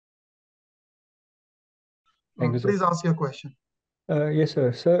Thank you, sir. Please ask your question. Yes,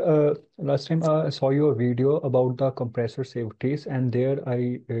 sir. Sir, last time I saw your video about the compressor safeties, and there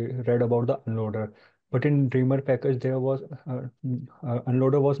I read about the unloader. But in Dreamer package, there was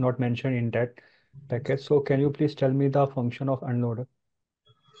unloader was not mentioned in that package. So can you please tell me the function of unloader?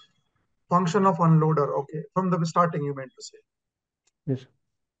 Function of unloader. Okay, from the starting you meant to say. Yes.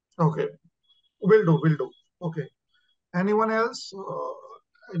 Okay, will do, will do. Okay. Anyone else?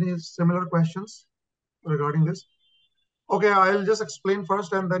 Any similar questions regarding this? Okay, I'll just explain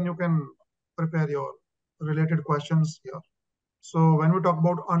first and then you can prepare your related questions here. So when we talk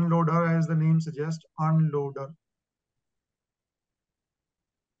about unloader, as the name suggests, unloader.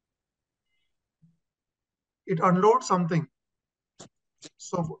 It unloads something.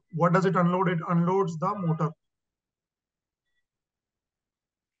 So what does it unload? It unloads the motor.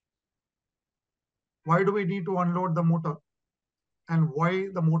 Why do we need to unload the motor? And why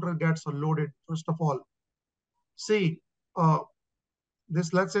the motor gets unloaded? First of all, see,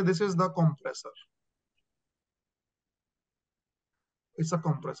 let's say this is the compressor. It's a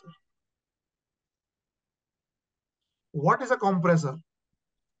compressor. What is a compressor?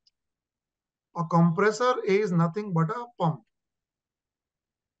 A compressor is nothing but a pump.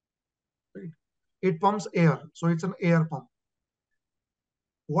 Right? It pumps air, so it's an air pump.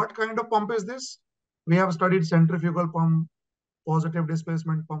 What kind of pump is this? We have studied centrifugal pump, positive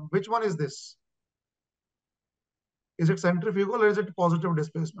displacement pump. Which one is this? Is it centrifugal or is it positive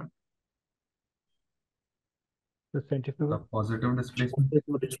displacement? The centrifugal. Positive displacement.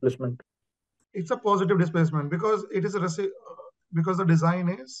 Displacement. It's a positive displacement because it is because the design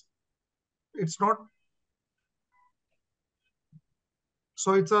is, it's not,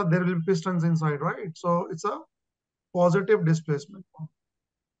 so it's a, there will be pistons inside, right? So it's a positive displacement pump.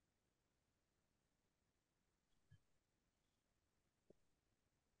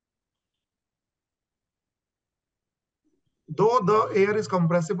 Though the air is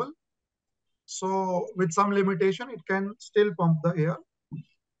compressible, so with some limitation, it can still pump the air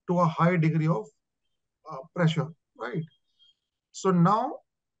to a high degree of pressure, right? So now,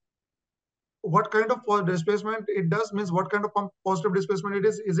 what kind of displacement it does means what kind of pump positive displacement it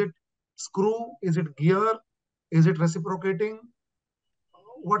is? Is it screw? Is it gear? Is it reciprocating?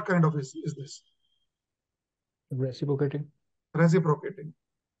 What kind of is this? Reciprocating. Reciprocating.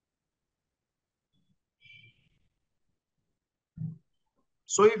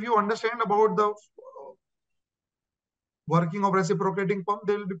 So if you understand about the working of reciprocating pump,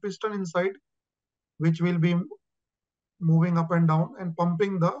 there will be piston inside, which will be moving up and down and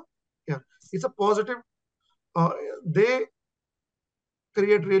pumping the air. It's a positive. They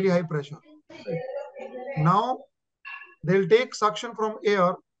create really high pressure. Now they'll take suction from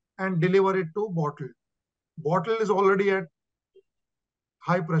air and deliver it to bottle. Bottle is already at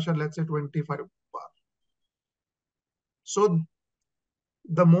high pressure, let's say 25 bar. So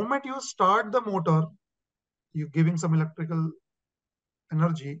the moment you start the motor, you're giving some electrical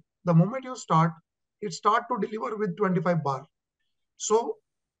energy. The moment you start, it starts to deliver with 25 bar. So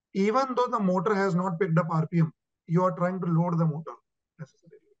even though the motor has not picked up RPM, you are trying to load the motor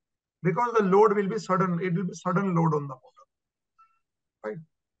necessarily. Because the load will be sudden, it will be sudden load on the motor, right?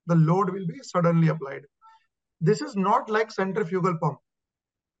 The load will be suddenly applied. This is not like centrifugal pump,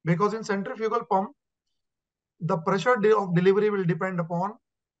 because in centrifugal pump, the pressure of delivery will depend upon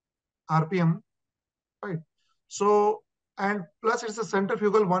RPM, right? So, and plus it's a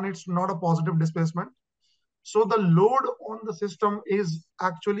centrifugal one, it's not a positive displacement. So the load on the system is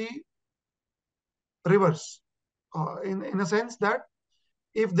actually reverse, in a sense that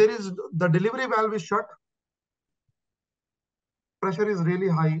if there is, the delivery valve is shut, pressure is really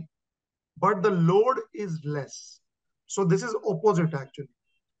high, but the load is less. So this is opposite actually.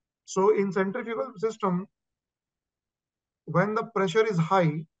 So in centrifugal system, when the pressure is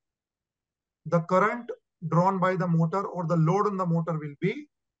high, the current drawn by the motor or the load on the motor will be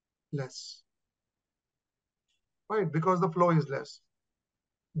less, right? Because the flow is less.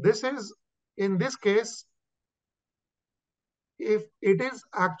 This is, in this case, if it is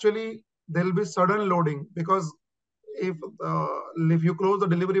actually, there will be sudden loading, because if you close the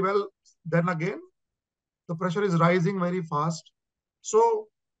delivery valve, then again, the pressure is rising very fast. So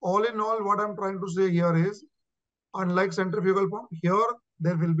all in all, what I'm trying to say here is, unlike centrifugal pump, here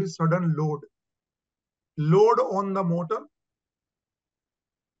there will be sudden load on the motor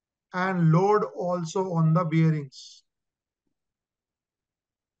and load also on the bearings.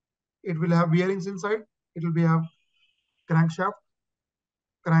 It will have bearings inside. It will have crankshaft,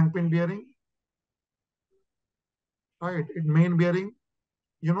 crankpin bearing, right? Main bearing.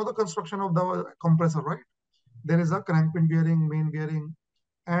 You know the construction of the compressor, right? There is a crankpin bearing, main bearing,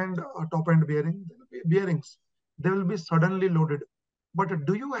 and top end bearing, bearings, they will be suddenly loaded. But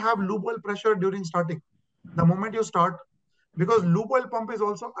do you have lube oil pressure during starting? The moment you start, because lube oil pump is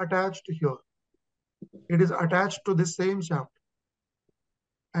also attached here. It is attached to this same shaft.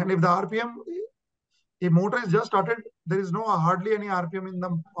 And if the RPM, if motor is just started, there is no hardly any RPM in the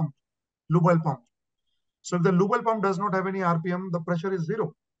pump, lube oil pump. So if the lube oil pump does not have any RPM, the pressure is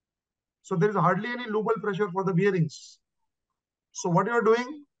 0. So there is hardly any lube oil pressure for the bearings. So what you are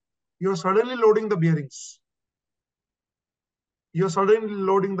doing, you are suddenly loading the bearings. You are suddenly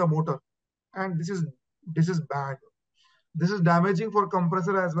loading the motor, and this is bad. This is damaging for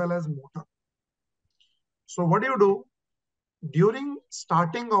compressor as well as motor. So what do you do during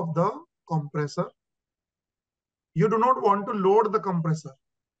starting of the compressor? You do not want to load the compressor,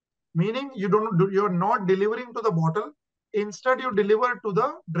 meaning you are not delivering to the bottle. Instead, you deliver to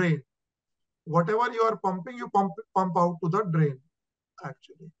the drain. Whatever you are pumping, you pump out to the drain,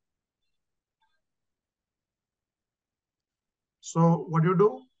 actually. So what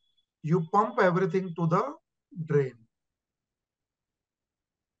do? You pump everything to the drain.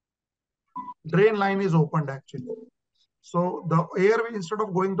 Drain line is opened, actually. So the air, instead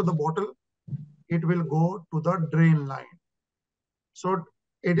of going to the bottle, it will go to the drain line. So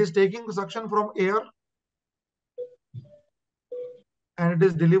it is taking suction from air and it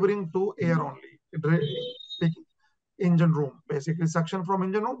is delivering to air only. Taking engine room, basically suction from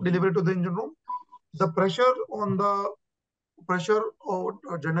engine room, delivery to the engine room. The pressure on the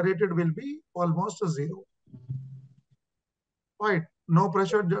generated will be almost 0. Right? No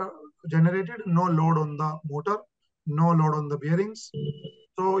pressure generated, no load on the motor, no load on the bearings.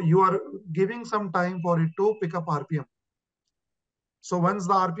 So you are giving some time for it to pick up RPM. So once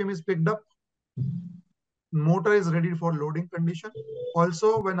the RPM is picked up, motor is ready for loading condition.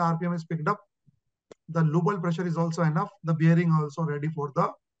 Also, when RPM is picked up, the lube oil pressure is also enough. The bearing also ready for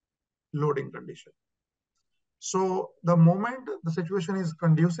the loading condition. So the moment the situation is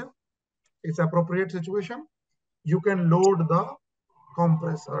conducive, it's appropriate situation, you can load the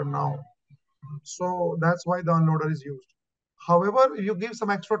compressor now. So that's why the unloader is used. However, you give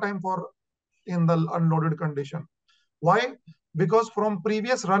some extra time for in the unloaded condition. Why? Because from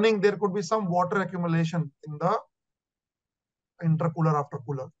previous running, there could be some water accumulation in the intercooler,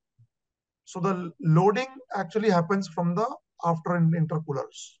 aftercooler. So the loading actually happens from the after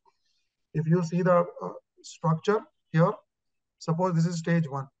intercoolers. If you see the structure here, suppose this is stage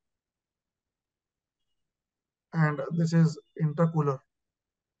 1 and this is intercooler.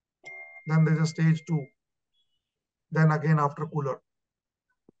 Then there is a stage 2. Then again aftercooler.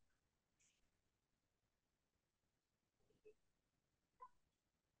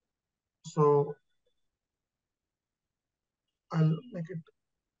 So I'll make it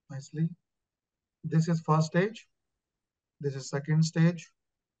nicely. This is first stage. This is second stage.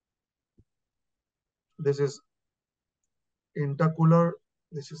 This is intercooler.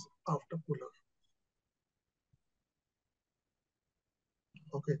 This is aftercooler.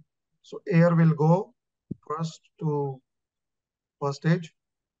 Okay. So air will go first to first stage.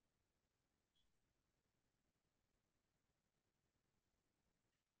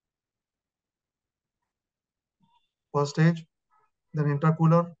 First stage, then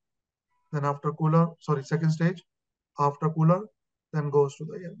intercooler, then aftercooler. Sorry, second stage, aftercooler, then goes to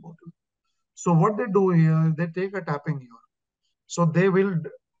the air bottle. So what they do here, they take a tapping here. So they will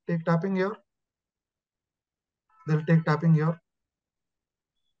take tapping here. They'll take tapping here.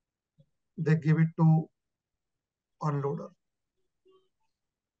 They give it to unloader.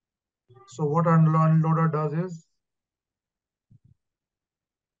 So what unloader does is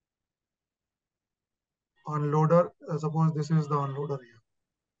unloader, suppose this is the unloader here.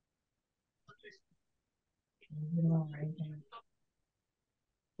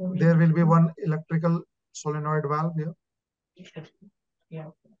 There will be one electrical solenoid valve here.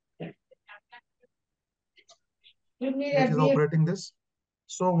 Which is operating this.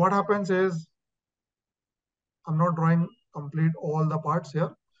 So what happens is, I'm not drawing complete all the parts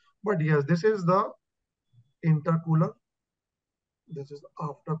here, but yes, this is the intercooler. This is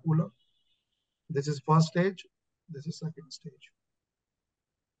aftercooler. This is first stage. This is second stage.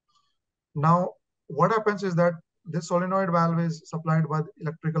 Now, what happens is that this solenoid valve is supplied by the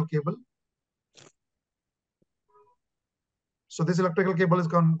electrical cable. So this electrical cable is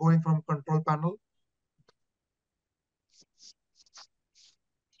going from control panel.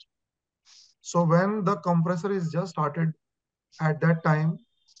 So when the compressor is just started, at that time,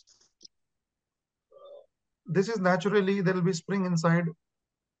 this is naturally, there will be spring inside.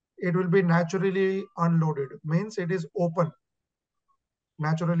 It will be naturally unloaded, means it is open,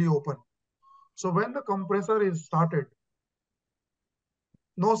 naturally open. So when the compressor is started,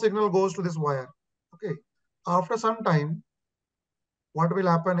 no signal goes to this wire. Okay. After some time, what will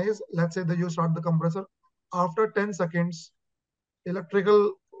happen is, let's say that you start the compressor. After 10 seconds,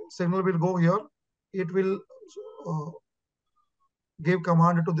 electrical signal will go here. It will uh, give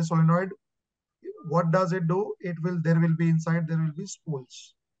command to the solenoid. What does it do? There will be inside, there will be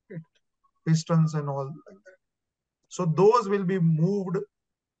spools, right? Pistons and all like that. So those will be moved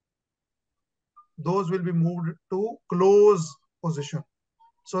to close position.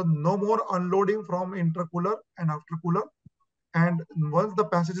 So no more unloading from intercooler and aftercooler. And once the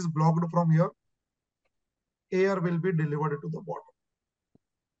passage is blocked from here, air will be delivered to the bottom.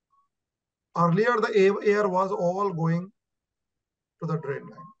 Earlier, the air was all going to the drain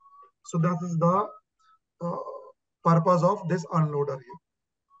line. So that is the uh, purpose of this unloader here.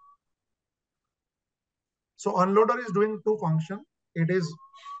 So unloader is doing two functions. It is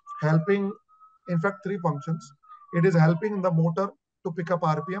helping, in fact, three functions. It is helping the motor to pick up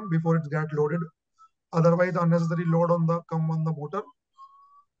RPM before it gets loaded. Otherwise, unnecessary load come on the motor,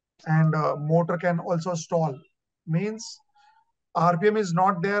 and motor can also stall. Means RPM is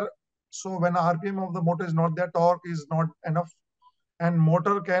not there. So when RPM of the motor is not there, torque is not enough, and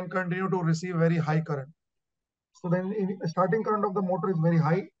motor can continue to receive very high current. So then starting current of the motor is very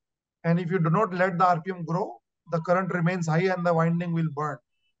high. And if you do not let the RPM grow, the current remains high and the winding will burn.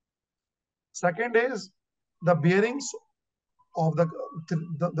 Second is the bearings of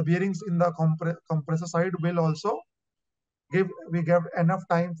the bearings in the compressor side will also give enough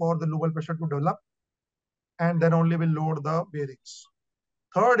time for the low pressure to develop, and then only will load the bearings.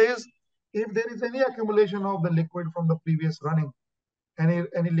 Third is, if there is any accumulation of the liquid from the previous running,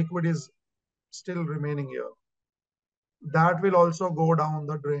 any liquid is still remaining here, that will also go down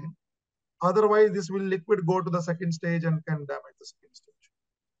the drain. Otherwise, this will liquid go to the second stage and can damage the second stage.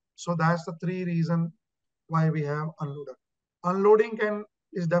 So that's the three reasons why we have unloader. Unloading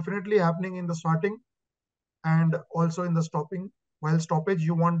is definitely happening in the starting and also in the stopping. While stoppage,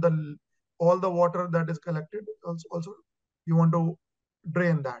 you want all the water that is collected. Also, you want to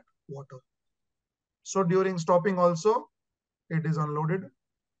drain that water. So during stopping also, it is unloaded.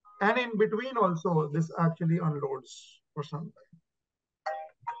 And in between also, this actually unloads for some time.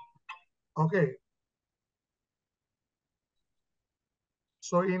 Okay.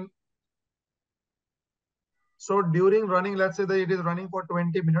 So during running, let's say that it is running for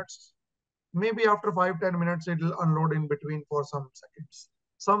 20 minutes. Maybe after 5-10 minutes, it will unload in between for some seconds.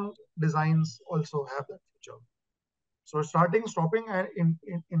 Some designs also have that feature. So starting, stopping, and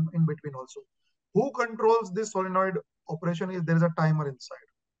in between also. Who controls this solenoid operation is there is a timer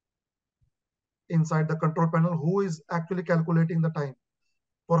inside the control panel, who is actually calculating the time.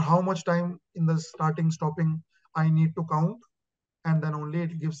 For how much time in the starting, stopping, I need to count, and then only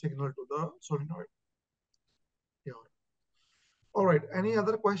it gives signal to the solenoid. Here. All right. Any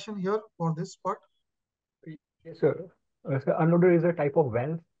other question here for this part? Yes, sir. So unloader is a type of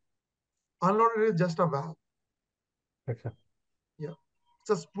valve. Unloader is just a valve. Yes, sir. Yeah. It's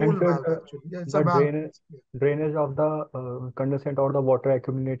a And spool sir, valve actually. Yeah, it's a the valve. drainage of the condensate or the water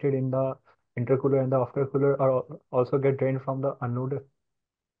accumulated in the intercooler and the aftercooler are also get drained from the unloader.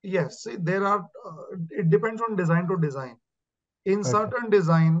 Yes, see, it depends on design to design. In Right, sir. certain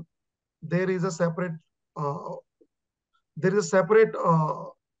design, there is a separate uh,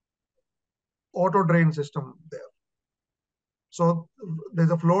 auto drain system there. So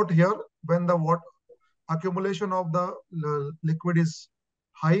there's a float here. When the accumulation of the liquid is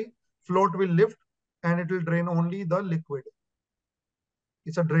high, float will lift and it will drain only the liquid.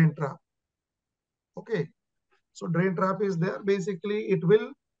 It's a drain trap. Okay. So drain trap is there. Basically, it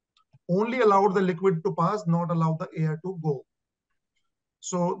will only allow the liquid to pass, not allow the air to go.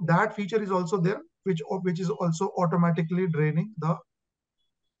 So that feature is also there, which is also automatically draining the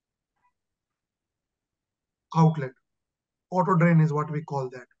outlet. Auto drain is what we call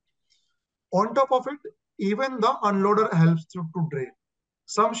that. On top of it, even the unloader helps to drain.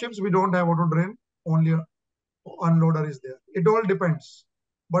 Some ships we don't have auto drain, only unloader is there. It all depends.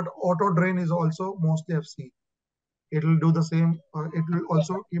 But auto drain is also mostly I've seen. It will do the same. It will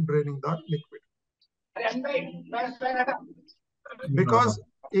also keep draining the liquid. Because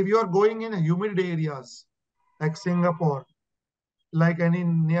if you are going in humid areas like Singapore, like any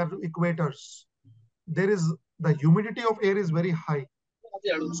near equators, the humidity of air is very high.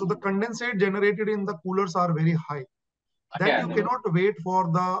 So the condensate generated in the coolers are very high. Then you cannot wait for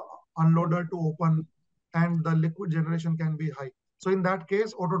the unloader to open and the liquid generation can be high. So in that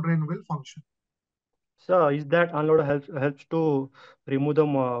case, auto drain will function. So is that unloader helps to remove the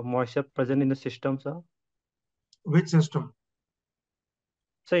moisture present in the system, sir? Which system?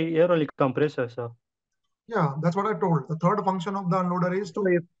 Say here only compressor, sir. Yeah, that's what I told. The third function of the unloader is to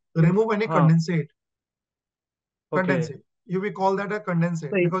if remove any condensate. okay, Condensate. You will call that a condensate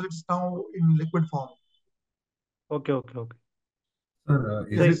so if, because it's now in liquid form. okay. Sir,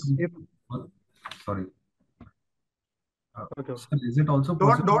 So is Yes. it if sorry? okay, Sir, is it also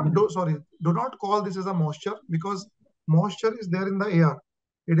possible? Do not call this as a moisture because moisture is there in the air.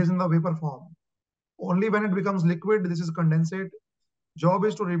 It is in the vapor form. Only when it becomes liquid, this is condensate. Job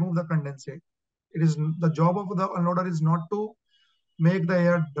is to remove the condensate. It is the job of the unloader is not to make the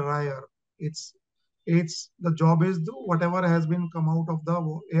air drier. It's the job is to whatever has been come out of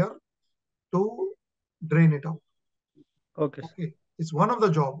the air to drain it out. okay, Okay, it's one of the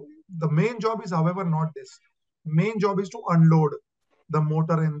job. The main job is, however, not this. Main job is to unload the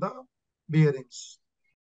motor and the bearings.